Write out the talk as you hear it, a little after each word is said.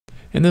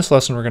In this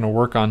lesson, we're going to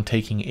work on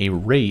taking a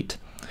rate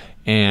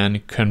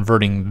and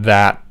converting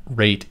that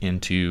rate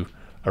into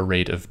a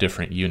rate of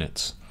different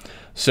units.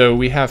 So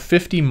we have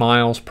 50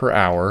 miles per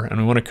hour, and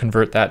we want to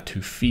convert that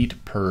to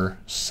feet per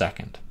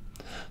second.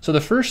 So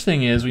the first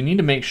thing is we need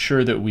to make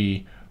sure that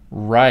we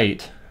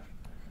write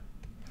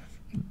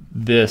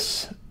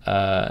this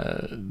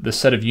the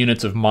set of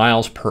units of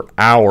miles per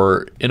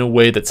hour in a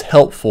way that's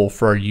helpful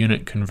for our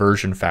unit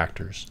conversion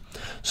factors.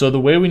 So the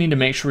way we need to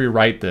make sure we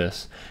write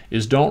this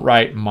is don't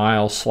write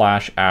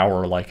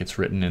miles/hour like it's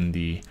written in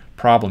the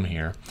problem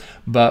here,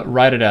 but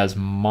write it as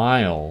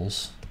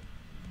miles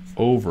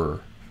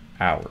over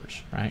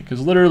hours, right?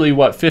 Because literally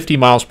what 50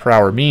 miles per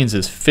hour means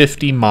is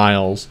 50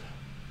 miles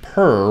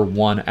per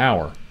 1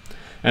 hour.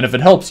 And if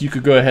it helps, you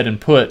could go ahead and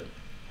put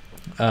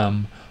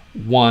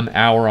 1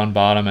 hour on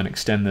bottom and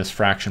extend this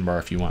fraction bar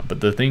if you want.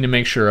 But the thing to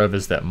make sure of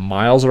is that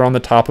miles are on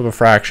the top of a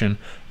fraction,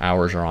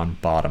 hours are on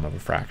bottom of a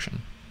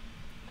fraction.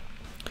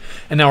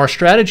 And now our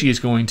strategy is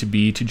going to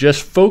be to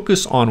just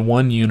focus on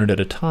one unit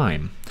at a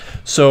time.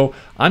 So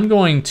I'm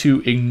going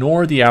to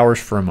ignore the hours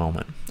for a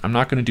moment. I'm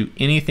not going to do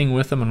anything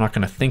with them. I'm not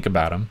going to think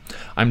about them.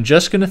 I'm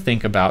just going to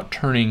think about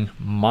turning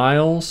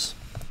miles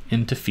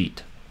into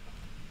feet.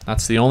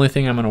 That's the only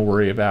thing I'm going to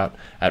worry about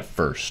at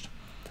first.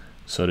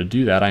 So to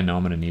do that, I know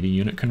I'm going to need a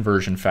unit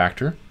conversion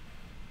factor.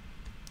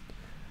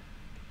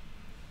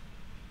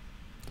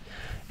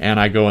 And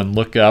I go and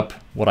look up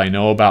what I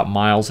know about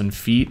miles and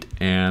feet,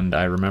 and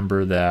I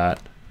remember that,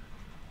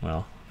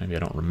 well, maybe I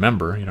don't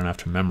remember, you don't have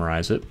to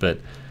memorize it, but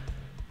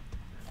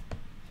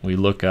we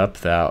look up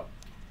that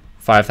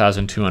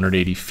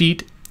 5,280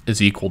 feet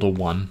is equal to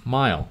 1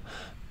 mile.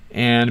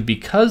 And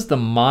because the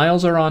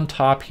miles are on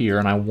top here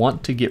and I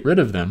want to get rid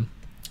of them,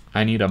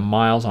 I need a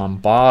miles on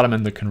bottom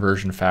in the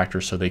conversion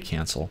factor so they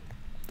cancel.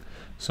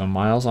 So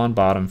miles on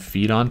bottom,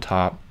 feet on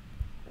top,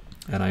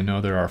 and I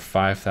know there are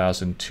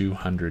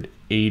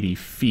 5,280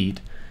 feet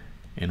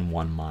in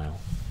 1 mile.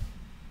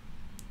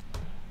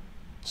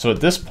 So at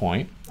this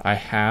point, I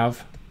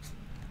have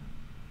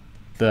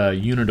the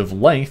unit of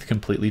length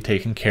completely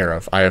taken care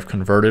of. I have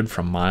converted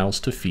from miles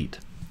to feet.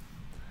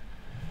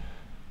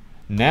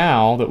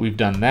 Now that we've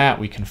done that,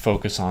 we can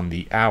focus on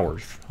the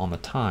hours, on the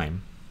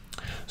time.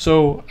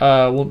 So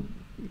we'll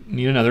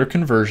need another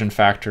conversion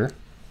factor,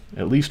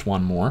 at least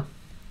one more.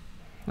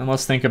 And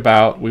let's think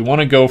about, we want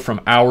to go from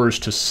hours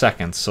to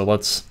seconds. So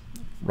let's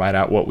write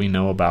out what we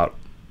know about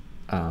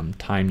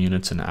time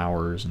units and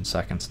hours and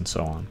seconds and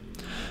so on.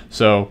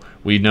 So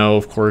we know,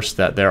 of course,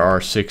 that there are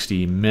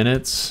 60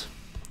 minutes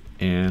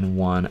in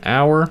 1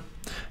 hour.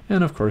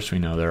 And of course, we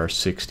know there are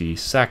 60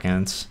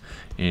 seconds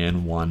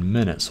in 1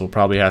 minute. So we'll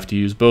probably have to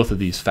use both of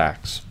these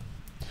facts.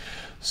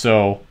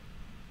 So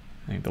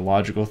I think the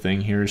logical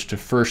thing here is to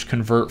first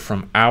convert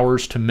from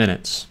hours to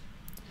minutes.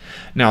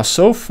 Now,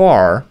 so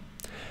far,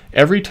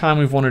 every time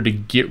we've wanted to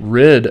get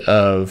rid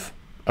of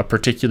a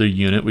particular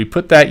unit, we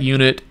put that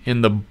unit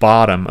in the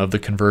bottom of the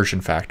conversion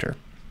factor.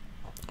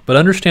 But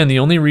understand the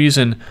only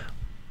reason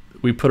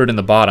we put it in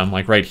the bottom,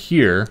 like right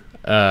here,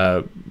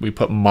 we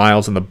put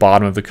miles in the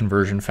bottom of the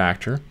conversion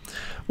factor,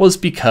 was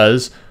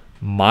because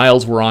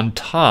miles were on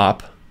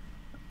top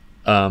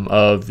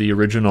of the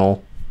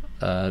original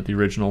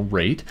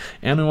rate,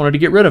 and we wanted to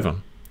get rid of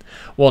them.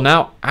 Well,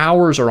 now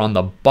hours are on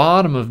the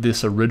bottom of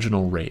this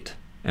original rate,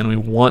 and we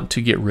want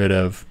to get rid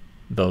of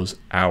those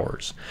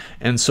hours.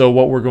 And so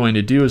what we're going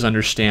to do is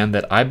understand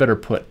that I better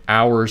put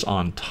hours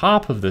on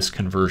top of this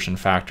conversion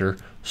factor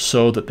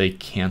so that they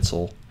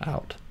cancel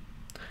out.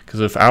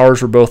 Because if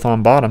hours were both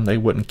on bottom, they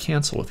wouldn't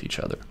cancel with each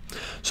other.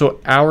 So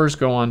hours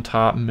go on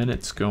top,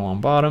 minutes go on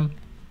bottom,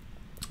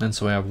 and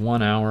so I have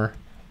 1 hour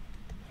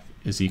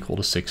is equal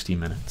to 60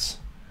 minutes.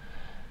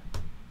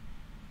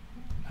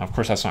 Now, of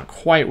course, that's not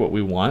quite what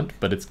we want,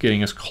 but it's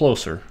getting us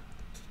closer.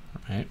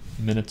 Right?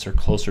 Minutes are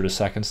closer to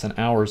seconds than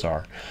hours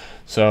are.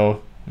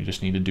 So we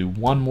just need to do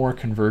one more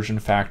conversion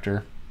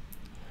factor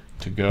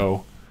to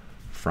go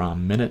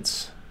from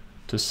minutes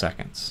to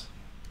seconds.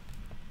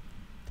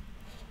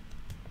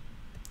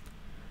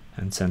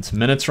 And since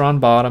minutes are on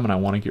bottom and I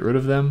want to get rid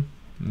of them,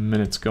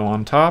 minutes go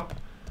on top,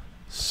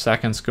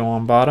 seconds go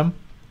on bottom.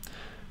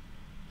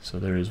 So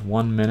there is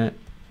 1 minute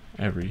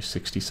every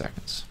 60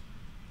 seconds.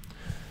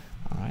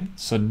 All right,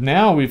 so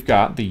now we've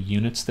got the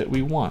units that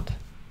we want.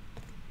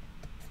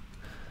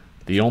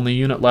 The only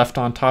unit left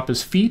on top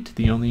is feet.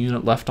 The only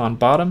unit left on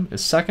bottom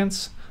is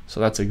seconds. So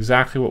that's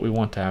exactly what we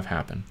want to have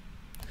happen.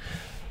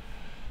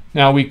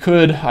 Now we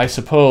could, I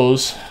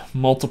suppose,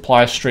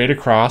 multiply straight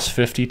across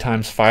 50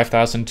 times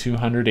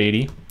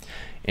 5,280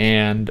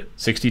 and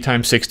 60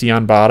 times 60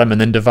 on bottom and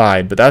then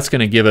divide. But that's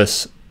going to give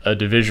us a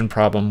division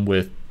problem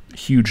with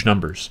huge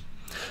numbers.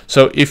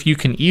 So if you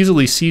can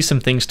easily see some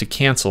things to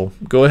cancel,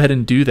 go ahead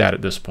and do that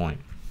at this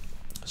point.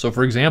 So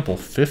for example,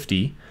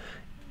 50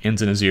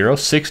 ends in a 0,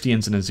 60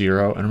 ends in a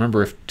 0, and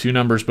remember, if two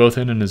numbers both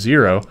end in a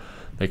 0,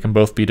 they can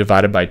both be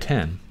divided by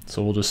 10.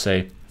 So we'll just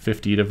say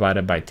 50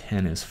 divided by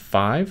 10 is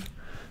 5,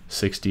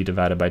 60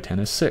 divided by 10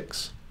 is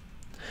 6.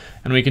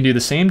 And we can do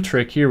the same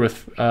trick here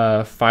with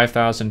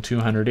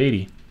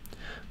 5,280.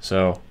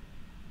 So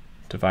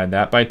Divide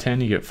that by 10,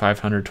 you get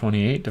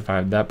 528.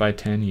 Divide that by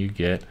 10, you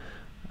get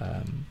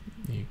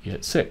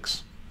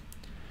 6.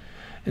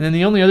 And then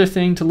the only other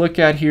thing to look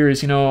at here is,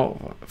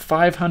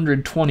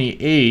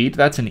 528,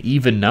 that's an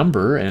even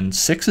number, and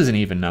 6 is an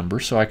even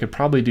number, so I could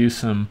probably do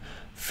some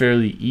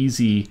fairly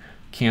easy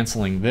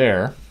canceling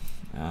there.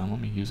 Let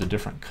me use a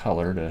different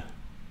color to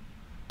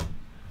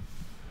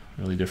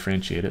really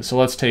differentiate it. So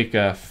let's take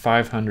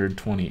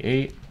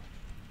 528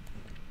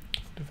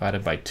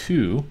 divided by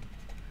 2.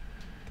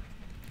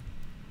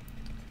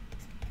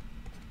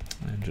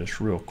 And just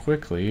real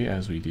quickly,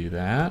 as we do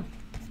that,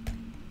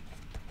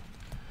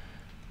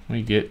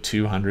 we get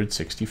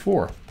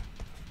 264.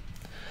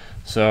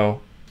 So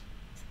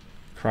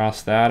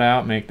cross that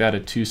out, make that a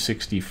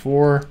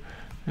 264,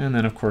 and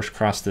then of course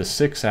cross this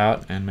 6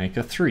 out and make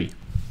a 3.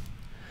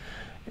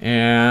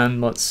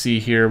 And let's see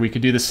here, we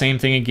could do the same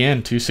thing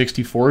again.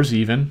 264 is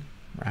even,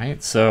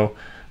 right? So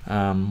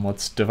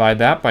let's divide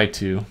that by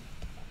 2.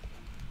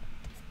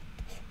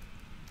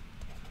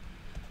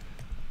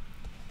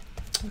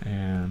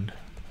 And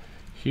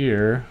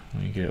here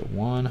we get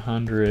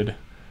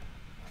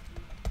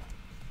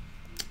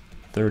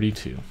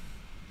 132.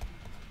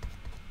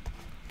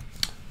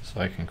 So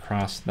I can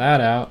cross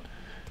that out,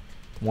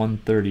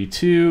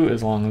 132,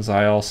 as long as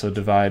I also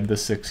divide the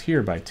 6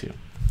 here by 2.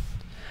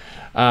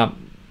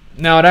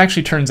 Now it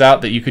actually turns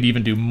out that you could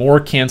even do more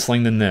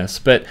canceling than this,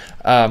 but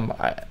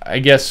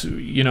I guess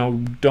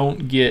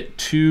don't get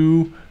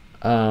too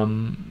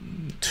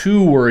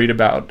worried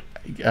about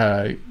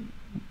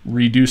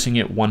reducing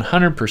it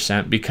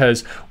 100%,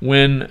 because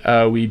when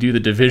we do the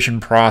division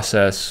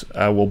process,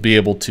 we'll be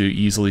able to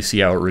easily see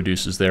how it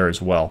reduces there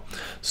as well.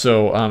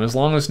 So as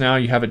long as now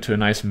you have it to a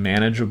nice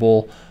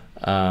manageable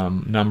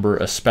number,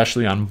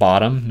 especially on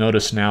bottom.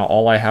 Notice now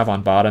all I have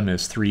on bottom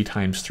is 3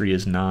 times 3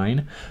 is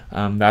 9.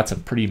 That's a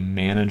pretty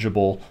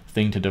manageable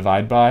thing to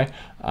divide by.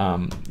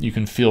 You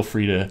can feel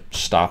free to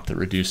stop the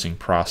reducing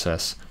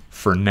process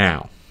for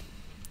now.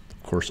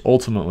 Of course,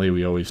 ultimately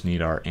we always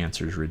need our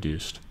answers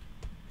reduced.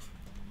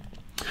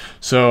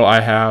 So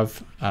I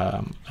have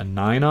a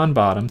 9 on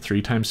bottom,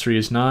 3 times 3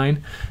 is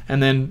 9,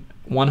 and then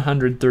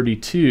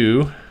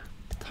 132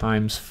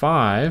 times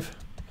 5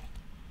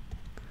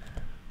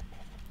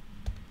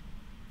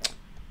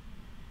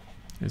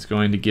 is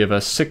going to give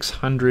us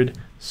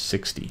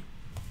 660.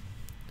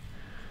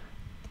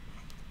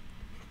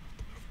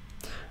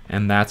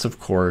 And that's, of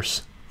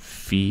course,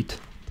 feet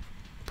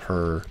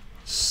per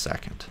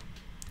second.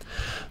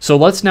 So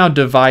let's now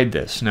divide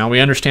this. Now we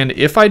understand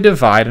if I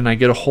divide and I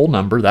get a whole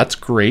number, that's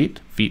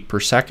great, feet per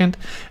second.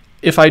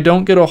 If I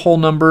don't get a whole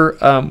number,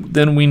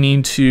 then we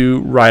need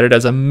to write it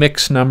as a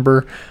mixed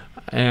number,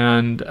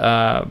 and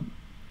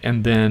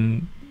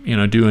then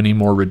do any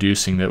more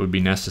reducing that would be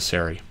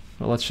necessary.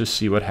 But let's just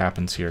see what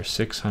happens here.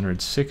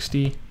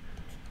 660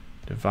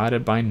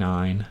 divided by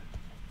 9.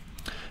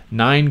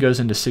 9 goes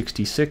into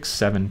 66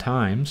 7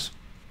 times.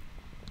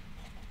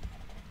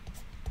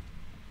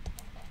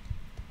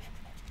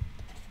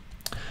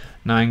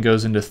 Nine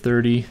goes into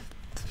 30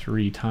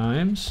 3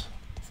 times.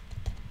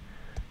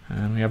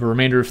 And we have a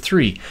remainder of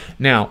 3.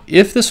 Now,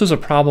 if this was a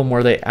problem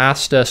where they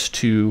asked us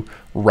to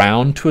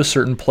round to a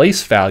certain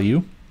place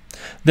value,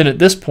 then at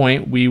this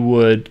point we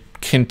would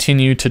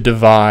continue to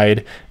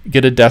divide,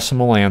 get a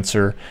decimal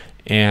answer,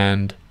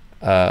 and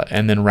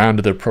then round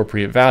to the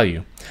appropriate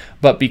value.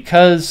 But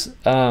because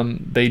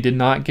they did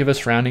not give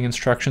us rounding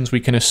instructions, we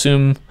can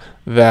assume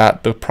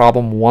that the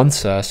problem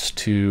wants us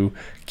to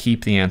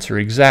keep the answer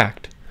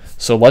exact.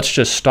 So let's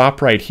just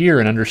stop right here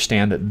and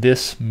understand that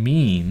this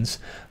means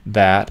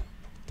that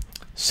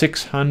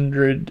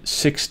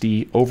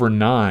 660 over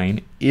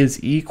 9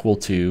 is equal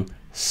to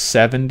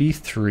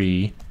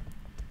 73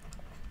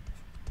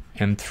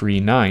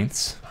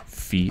 3/9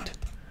 feet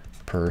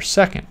per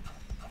second.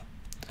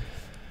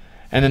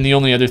 And then the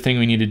only other thing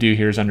we need to do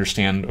here is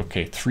understand,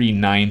 okay,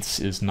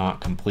 3/9 is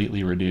not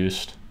completely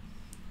reduced.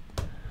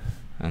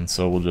 And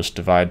so we'll just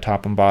divide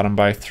top and bottom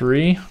by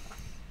 3.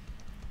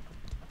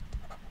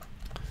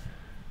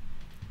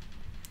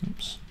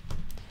 Oops.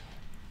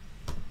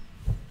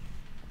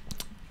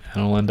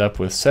 And we'll end up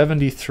with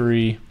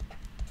 73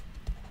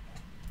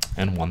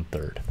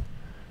 1/3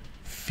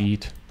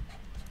 feet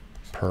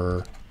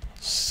per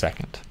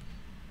second.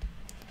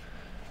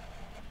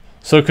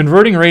 So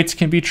converting rates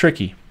can be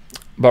tricky,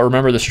 but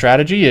remember the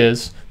strategy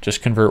is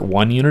just convert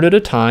 1 unit at a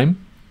time,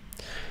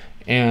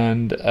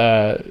 and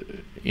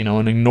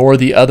and ignore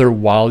the other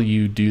while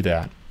you do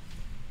that.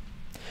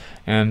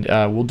 And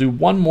we'll do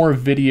one more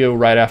video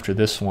right after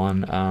this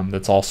one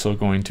that's also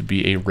going to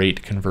be a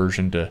rate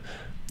conversion to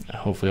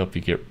hopefully help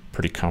you get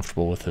pretty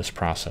comfortable with this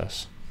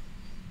process.